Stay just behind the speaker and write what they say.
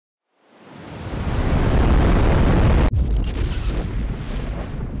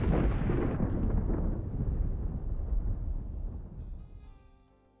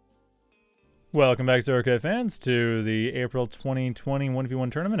Welcome back, Zorka fans, to the April 2020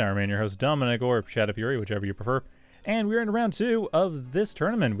 1v1 tournament. I remain your host, Dominic, or Shadow Fury, whichever you prefer. And we're in round 2 of this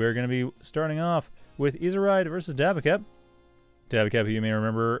tournament. We're going to be starting off with izirayd versus ddaboqepp. Ddaboqepp, who you may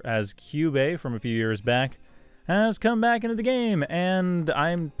remember as Cube from a few years back, has come back into the game, and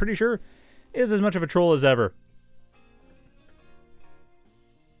I'm pretty sure is as much of a troll as ever.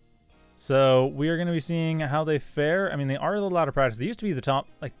 So we are going to be seeing how they fare. I mean, they are a little out of practice. They used to be the top,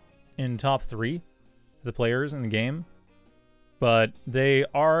 in top 3, the players in the game, but they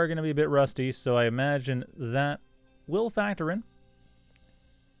are going to be a bit rusty, so I imagine that will factor in.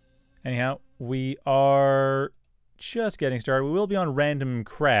 Anyhow, we are just getting started. We will be on random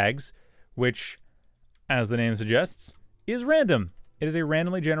Crags, which, as the name suggests, is random. It is a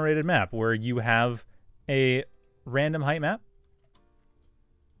randomly generated map where you have a random height map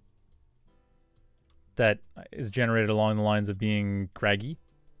that is generated along the lines of being craggy.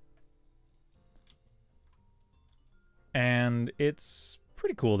 And it's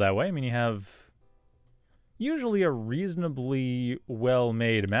pretty cool that way. I mean, you have usually a reasonably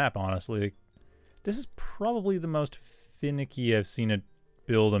well-made map, honestly. This is probably the most finicky I've seen it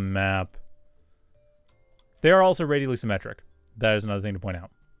build a map. They are also radially symmetric. That is another thing to point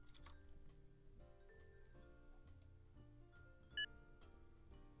out.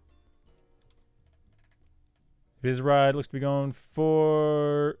 izirayd looks to be going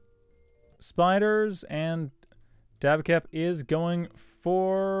for spiders, and ddaboqepp is going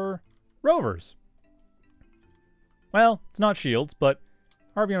for Rovers. Well, it's not shields, but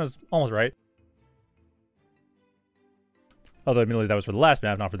RVN is almost right. Although, admittedly, that was for the last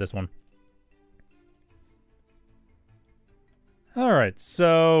map, not for this one. Alright,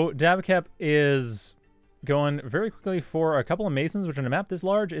 so ddaboqepp is going very quickly for a couple of masons, which on a map this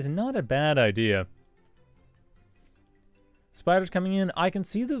large is not a bad idea. Spiders coming in. I can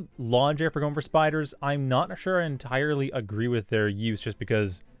see the logic for going for spiders. I'm not sure I entirely agree with their use, just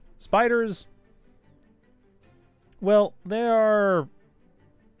because spiders, well, they're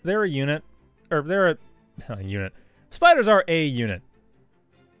a unit, or they're a unit. Spiders are a unit.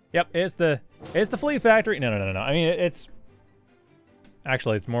 Yep, it's the flea factory. No. I mean, it's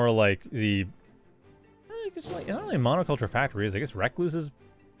actually, it's more like the, it's not really a monoculture factory. I guess recluses.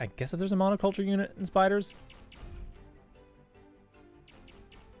 I guess if there's a monoculture unit in spiders.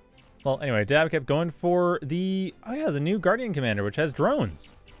 Well, anyway, ddaboqepp going for the, the new Guardian Commander, which has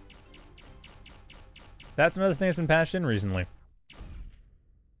drones. That's another thing that's been patched in recently.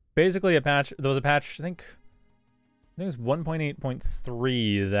 Basically, there was a patch, I think it was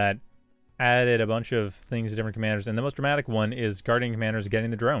 1.8.3 that added a bunch of things to different commanders, and the most dramatic one is Guardian Commanders getting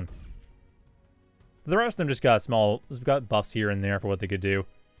the drone. The rest of them just got buffs here and there for what they could do.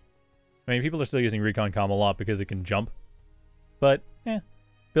 I mean, people are still using Recon Comm a lot because it can jump, but,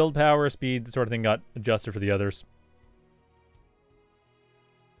 build power, speed, the sort of thing got adjusted for the others.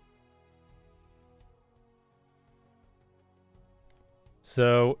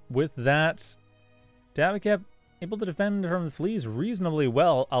 So, with that, ddaboqepp able to defend from the fleas reasonably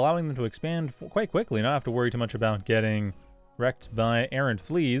well, allowing them to expand quite quickly. Not have to worry too much about getting wrecked by errant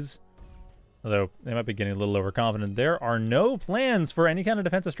fleas. Although, they might be getting a little overconfident. There are no plans for any kind of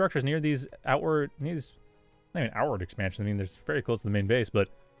defensive structures near these outward, not even outward expansion. I mean, there's very close to the main base, but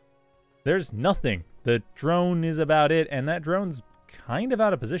there's nothing. The drone is about it, and that drone's kind of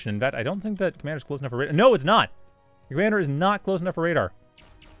out of position. In fact, I don't think that commander's close enough for radar. No, it's not! The commander is not close enough for radar.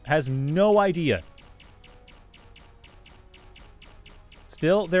 Has no idea.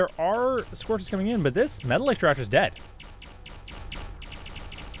 Still, there are scorches coming in, but this metal extractor is dead.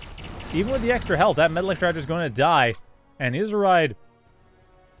 Even with the extra health, that metal extractor is going to die. And izirayd,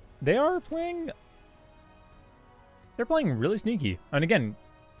 they're playing really sneaky. And again,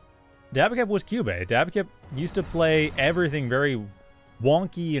 ddaboqepp was Cube. ddaboqepp used to play everything very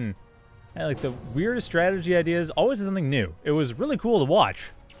wonky and like the weirdest strategy ideas, always something new. It was really cool to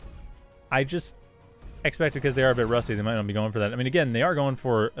watch. I just expect because they are a bit rusty, they might not be going for that. I mean, again, they are going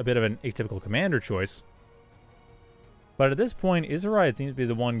for a bit of an atypical commander choice. But at this point, izirayd seems to be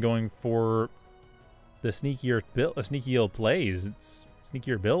the one going for the sneakier plays. It's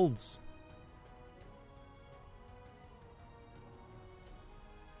sneakier builds.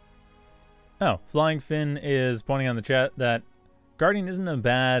 Oh, Flying Finn is pointing out in the chat that Guardian isn't a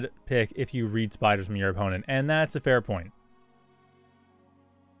bad pick if you read spiders from your opponent, and that's a fair point.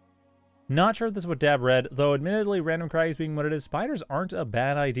 Not sure if this is what Dab read, though admittedly, random Crags being what it is, spiders aren't a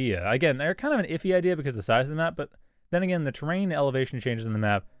bad idea. Again, they're kind of an iffy idea because of the size of the map, but then again, the terrain elevation changes in the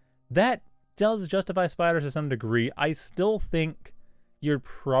map, that does justify spiders to some degree. I still think you'd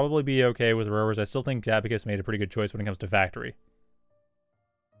probably be okay with Rovers. I still think ddaboqepp's made a pretty good choice when it comes to factory.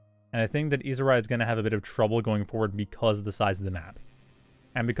 And I think that izirayd is going to have a bit of trouble going forward because of the size of the map.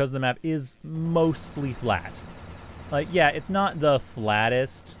 And because the map is mostly flat. Like, yeah, it's not the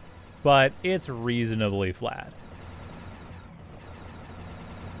flattest, but it's reasonably flat.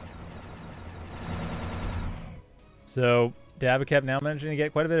 So, ddaboqepp now managing to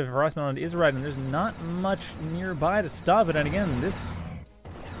get quite a bit of harassment on izirayd, and there's not much nearby to stop it. And again, this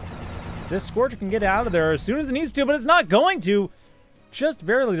Scorcher can get out of there as soon as it needs to, but it's not going to. Just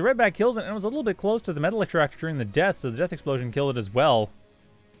barely. The redback kills it, and it was a little bit close to the metal extractor during the death, so the death explosion killed it as well.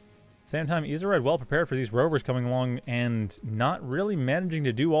 Same time, izirayd well prepared for these rovers coming along and not really managing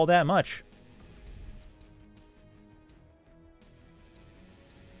to do all that much.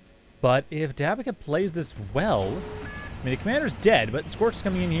 But if ddaboqepp plays this well, I mean, the commander's dead, but Scorch is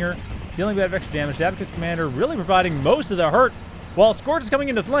coming in here, dealing a bit of extra damage. ddaboqepp's commander really providing most of the hurt, while Scorch is coming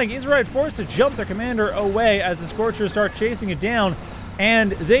into flank. izirayd forced to jump their commander away as the Scorchers start chasing it down,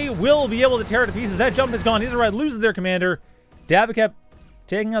 and they will be able to tear it to pieces. That jump is gone. izirayd loses their commander. ddaboqepp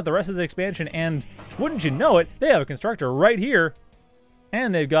taking out the rest of the expansion, and wouldn't you know it, they have a constructor right here,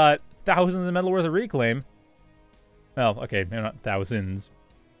 and they've got thousands of metal worth of reclaim. Well, okay, maybe not thousands.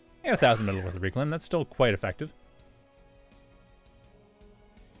 Yeah, 1,000 metal worth of reclaim. That's still quite effective.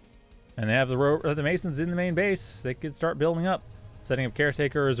 And they have the Masons in the main base. They could start building up, setting up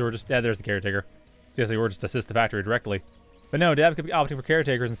caretakers, or just... Yeah, there's the caretaker. Yes, they were just assist the factory directly. But no, ddaboqepp could be opting for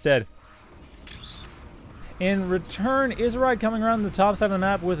caretakers instead. In return, izirayd coming around the top side of the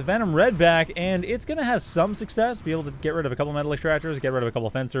map with Venom Redback, and it's going to have some success, be able to get rid of a couple metal extractors, get rid of a couple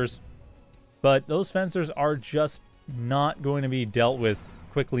fencers. But those fencers are just not going to be dealt with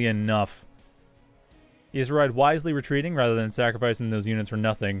quickly enough. izirayd wisely retreating rather than sacrificing those units for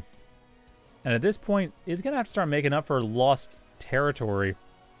nothing. And at this point, is going to have to start making up for lost territory.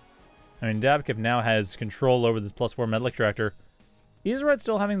 I mean, ddaboqepp now has control over this +4 metal extractor. izirayd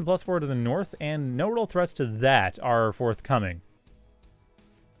still having the +4 to the north, and no real threats to that are forthcoming.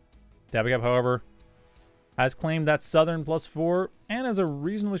 ddaboqepp, however, has claimed that southern +4 and has a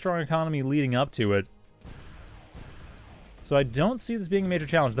reasonably strong economy leading up to it. So I don't see this being a major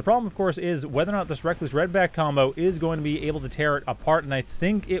challenge. The problem, of course, is whether or not this Recluse Redback combo is going to be able to tear it apart, and I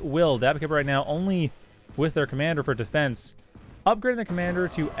think it will. ddaboqepp right now only with their commander for defense. Upgrading the commander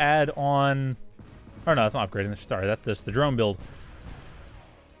to add on... Or no, it's not upgrading. Sorry, that's just the drone build.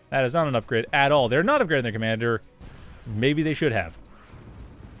 That is not an upgrade at all. They're not upgrading their commander. Maybe they should have.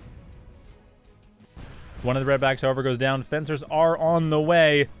 One of the Redbacks, however, goes down. Fencers are on the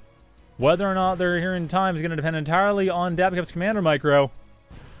way. Whether or not they're here in time is going to depend entirely on ddaboqepp's commander micro,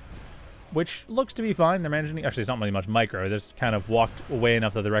 which looks to be fine. They're managing... Actually, it's not really much micro. They just kind of walked away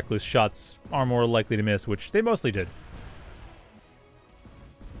enough that the Recluse shots are more likely to miss, which they mostly did.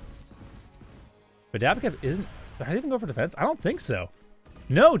 But ddaboqepp isn't... Are they even going for defense? I don't think so.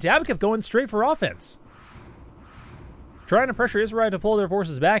 No, ddaboqepp going straight for offense. Trying to pressure izirayd to pull their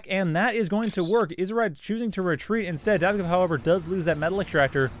forces back, and that is going to work. izirayd choosing to retreat instead. ddaboqepp, however, does lose that metal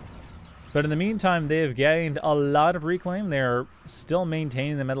extractor. But in the meantime, they have gained a lot of reclaim. They're still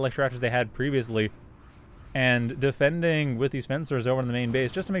maintaining the metal extractors they had previously and defending with these fencers over in the main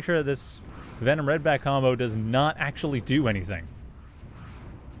base just to make sure that this Venom Redback combo does not actually do anything.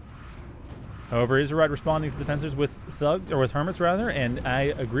 However, izirayd responding to the fencers with with hermits rather, and I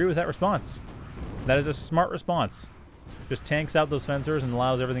agree with that response. That is a smart response. Just tanks out those fencers and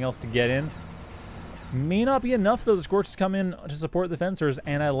allows everything else to get in. May not be enough, though. The Scorches come in to support the fencers,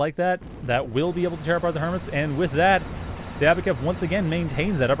 and I like that. That will be able to tear apart the hermits, and with that, ddaboqepp once again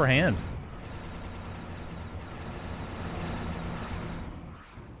maintains that upper hand.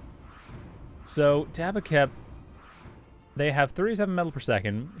 So, ddaboqepp, they have 37 metal per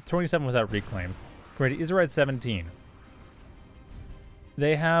second, 27 without reclaim, compared to izirayd 17.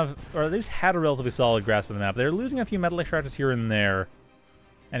 They have, or at least had a relatively solid grasp of the map. They're losing a few metal extractors here and there.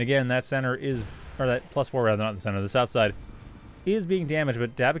 And again, that center is... Or that +4 rather, not the center. The south side is being damaged,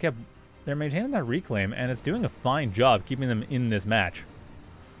 but ddaboqepp, they're maintaining that reclaim, and it's doing a fine job keeping them in this match.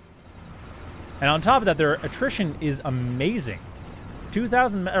 And on top of that, their attrition is amazing.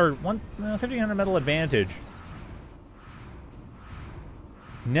 2,000 or 1,500 metal advantage.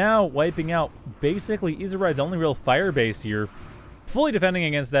 Now wiping out basically izirayd's only real fire base here, fully defending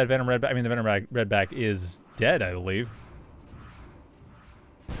against that Venom Redback. I mean, the Venom Redback is dead, I believe.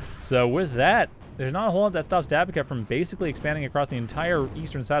 So with that, there's not a whole lot that stops ddaboqepp from basically expanding across the entire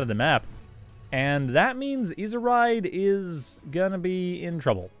eastern side of the map. And that means izirayd is gonna be in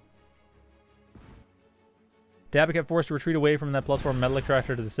trouble. ddaboqepp forced to retreat away from that +4 metal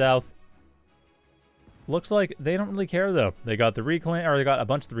extractor to the south. Looks like they don't really care, though. They got the reclaim, or they got a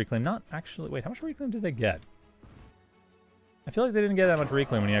bunch of the reclaim. Not actually... Wait, how much reclaim did they get? I feel like they didn't get that much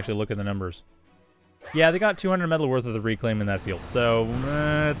reclaim when you actually look at the numbers. Yeah, they got 200 metal worth of the reclaim in that field, so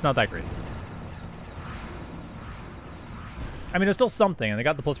it's not that great. I mean, it's still something, and they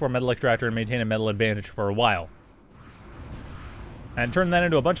got the +4 metal extractor and maintain a metal advantage for a while. And turn that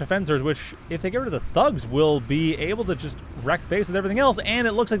into a bunch of fencers, which, if they get rid of the thugs, will be able to just wreck face with everything else, and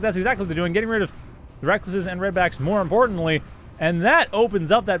it looks like that's exactly what they're doing, getting rid of the recluses and redbacks more importantly, and that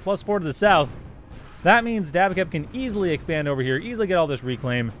opens up that +4 to the south. That means ddaboqepp can easily expand over here, easily get all this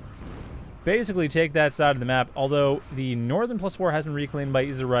reclaim, basically take that side of the map, although the northern +4 has been reclaimed by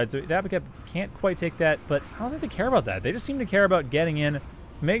izirayd, so ddaboqepp can't quite take that, but I don't think they care about that. They just seem to care about getting in,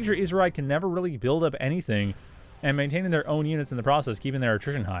 making sure izirayd can never really build up anything, and maintaining their own units in the process, keeping their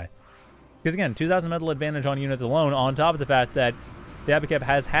attrition high. Because again, 2,000 metal advantage on units alone, on top of the fact that ddaboqepp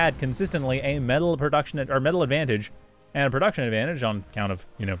has had consistently a metal production or metal advantage, and a production advantage on account of,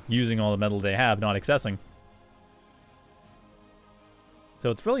 you know, using all the metal they have, not accessing. So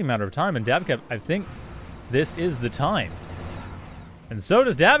it's really a matter of time, and ddaboqepp, I think this is the time. And so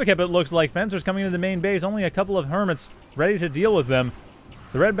does ddaboqepp, it looks like. Fencers coming into the main base, only a couple of hermits ready to deal with them.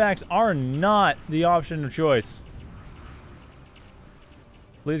 The redbacks are not the option of choice.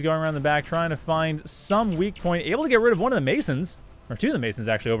 Lee's going around the back, trying to find some weak point, able to get rid of one of the masons, or two of the masons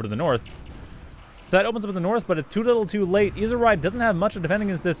actually, over to the north. So that opens up the north, but it's too little too late. izirayd doesn't have much to defend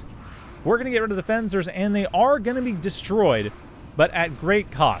against this. We're going to get rid of the fencers, and they are going to be destroyed, but at great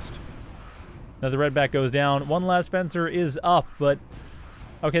cost. Another redback goes down. One last fencer is up, but...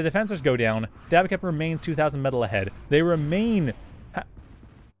 okay, the fencers go down. ddaboqepp remains 2,000 metal ahead. They remain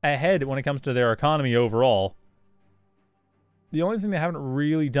ahead when it comes to their economy overall. The only thing they haven't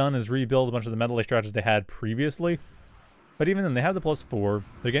really done is rebuild a bunch of the metal extractors they had previously. But even then, they have the +4.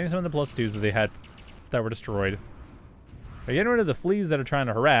 They're getting some of the +2s that they had that were destroyed. They're getting rid of the fleas that are trying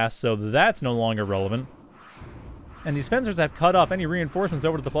to harass, so that's no longer relevant. And these fencers have cut off any reinforcements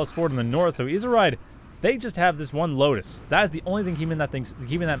over to the +4 to the north, so izirayd, they just have this one lotus. That is the only thing keeping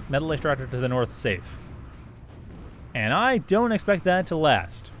that metal extractor to the north safe. And I don't expect that to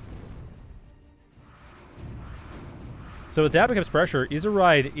last. So with ddaboqepp's pressure,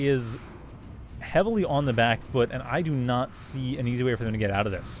 izirayd is heavily on the back foot, and I do not see an easy way for them to get out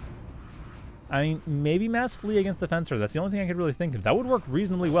of this. I mean, maybe mass flee against the fencer. That's the only thing I could really think of. That would work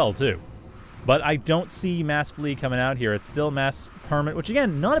reasonably well, too. But I don't see mass flee coming out here. It's still mass hermit, which,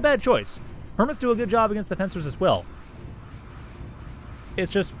 again, not a bad choice. Hermits do a good job against the fencers as well.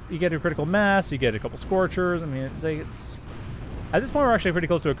 It's just, you get a critical mass, you get a couple scorchers. I mean, it's at this point, we're actually pretty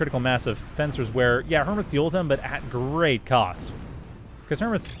close to a critical mass of fencers where, yeah, hermits deal with them, but at great cost. Because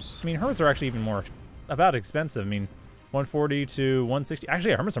hermits, I mean, hermits are actually even more about expensive. I mean, 140 to 160.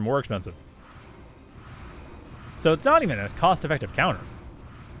 Actually, yeah, hermits are more expensive. So it's not even a cost-effective counter.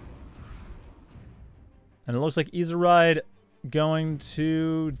 And it looks like izirayd going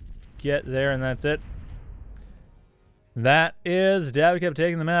to get there, and that's it. That is ddaboqepp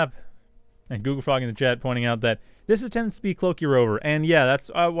taking the map. And Google Frog in the chat pointing out that this tends to be Cloaky Rover. And yeah, that's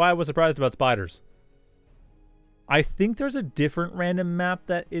why I was surprised about spiders. I think there's a different random map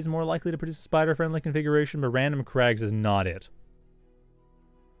that is more likely to produce a spider-friendly configuration, but random Crags is not it.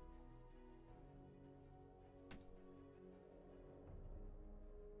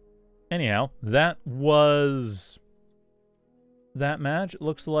 Anyhow, that was that match.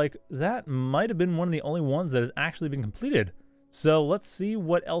 Looks like that might have been one of the only ones that has actually been completed. So let's see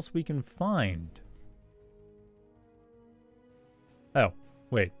what else we can find. Oh,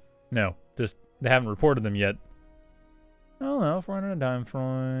 wait. No, just they haven't reported them yet. Oh no, 400 diamond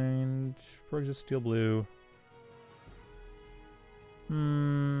point. Crags steel blue.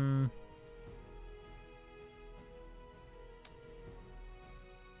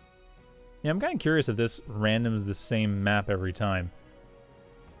 Yeah, I'm kind of curious if this randoms the same map every time.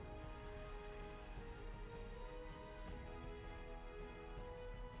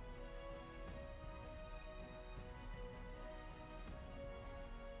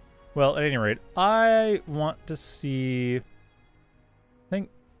 Well, at any rate, I want to see... I think...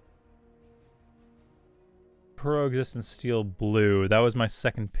 Pro-existent steel blue. That was my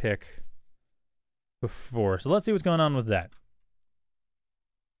second pick before. So let's see what's going on with that.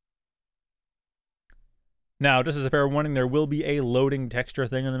 Now, just as a fair warning, there will be a loading texture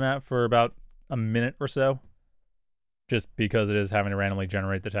thing on the map for about a minute or so. Just because it is having to randomly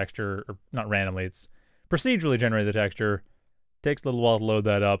generate the texture. Or not randomly, it's procedurally generate the texture. Takes a little while to load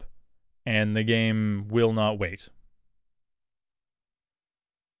that up. And the game will not wait.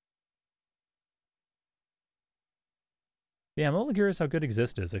 Yeah, I'm a little curious how good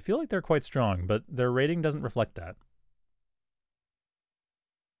Exist is. I feel like they're quite strong, but their rating doesn't reflect that.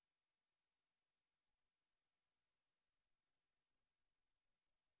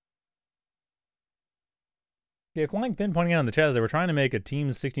 Yeah, Flying Finn pointing out in the chat that they were trying to make a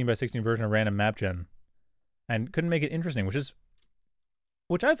Teams 16x16 version of random map gen. And couldn't make it interesting,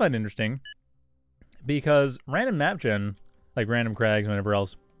 which I find interesting. Because random map gen, like random Crags and whatever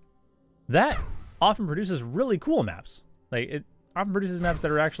else, that often produces really cool maps. Like, it often produces maps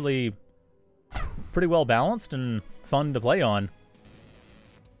that are actually pretty well balanced and fun to play on.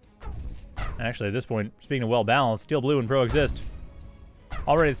 And actually, at this point, speaking of well balanced, Steel Blue and Pro Exist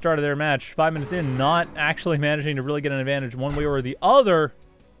already started their match. 5 minutes in, not actually managing to really get an advantage one way or the other.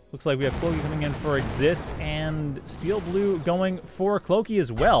 Looks like we have Cloaky coming in for Exist and Steel Blue going for Cloaky as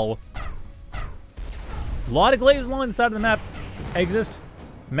well. A lot of glaives along the side of the map. Exist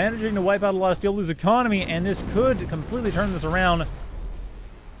managing to wipe out a lot of Steel Blue's economy, and this could completely turn this around.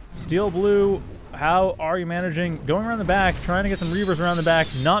 Steel Blue, how are you managing? Going around the back, trying to get some Reavers around the back,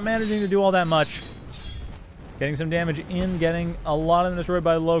 not managing to do all that much. Getting some damage in, getting a lot of them destroyed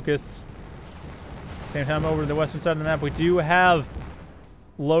by Locusts. Same time over to the western side of the map, we do have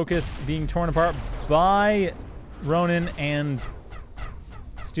Locusts being torn apart by Ronin, and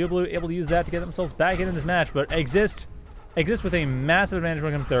Steel Blue able to use that to get themselves back into this match, but Exist with a massive advantage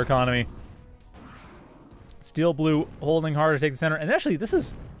when it comes to their economy. Steel Blue holding hard to take the center, and actually this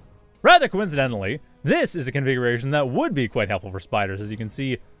is, rather coincidentally, this is a configuration that would be quite helpful for spiders. As you can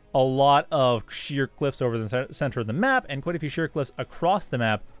see, a lot of sheer cliffs over the center of the map, and quite a few sheer cliffs across the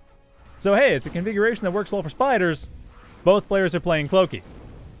map. So hey, it's a configuration that works well for spiders. Both players are playing Cloaky.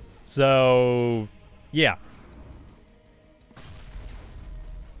 So, yeah.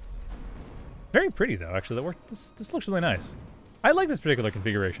 Very pretty, though, actually. That worked. This looks really nice. I like this particular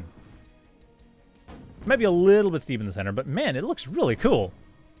configuration. It might be a little bit steep in the center, but man, it looks really cool.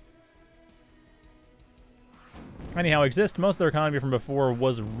 Anyhow, Exist, most of their economy from before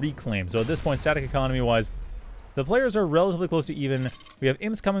was reclaimed. So at this point, static economy-wise, the players are relatively close to even. We have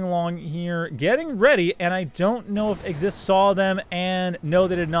Imps coming along here, getting ready, and I don't know if Exist saw them, and no,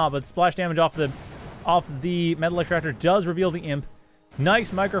 they did not, but splash damage off the metal extractor does reveal the Imp.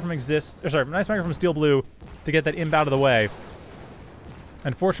 Nice micro from nice micro from Steel Blue to get that Imp out of the way.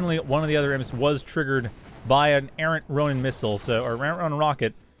 Unfortunately, one of the other Imps was triggered by an errant Ronin missile, or errant Ronin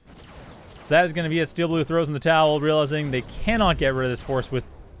rocket. So that is going to be it. Steel Blue throws in the towel, realizing they cannot get rid of this force with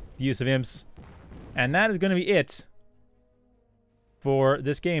the use of Imps. And that is going to be it for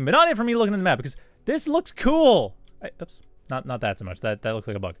this game. But not it for me looking at the map, because this looks cool. Oops. Not that so much. That looks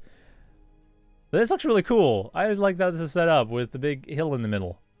like a bug. But this looks really cool. I just like how this is set up with the big hill in the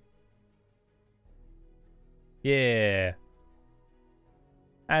middle. Yeah.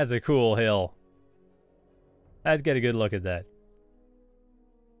 That's a cool hill. Let's get a good look at that.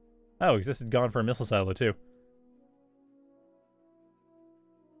 Oh, Exist had gone for a missile silo too.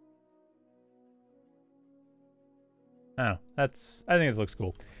 Oh, I think this looks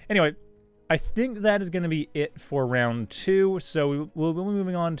cool. Anyway, I think that is going to be it for round 2. So we'll be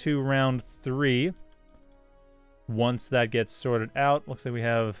moving on to round 3. Once that gets sorted out, looks like we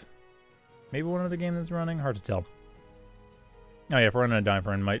have maybe one other game that's running. Hard to tell. Oh yeah, if we're running a dime for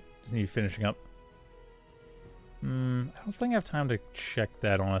run, might just need finishing up. I don't think I have time to check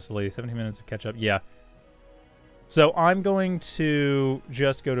that, honestly. 17 minutes of catch up. Yeah. So I'm going to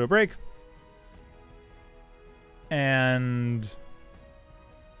just go to a break. And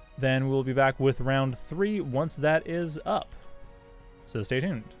then we'll be back with round 3 once that is up. So stay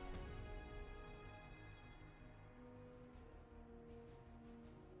tuned.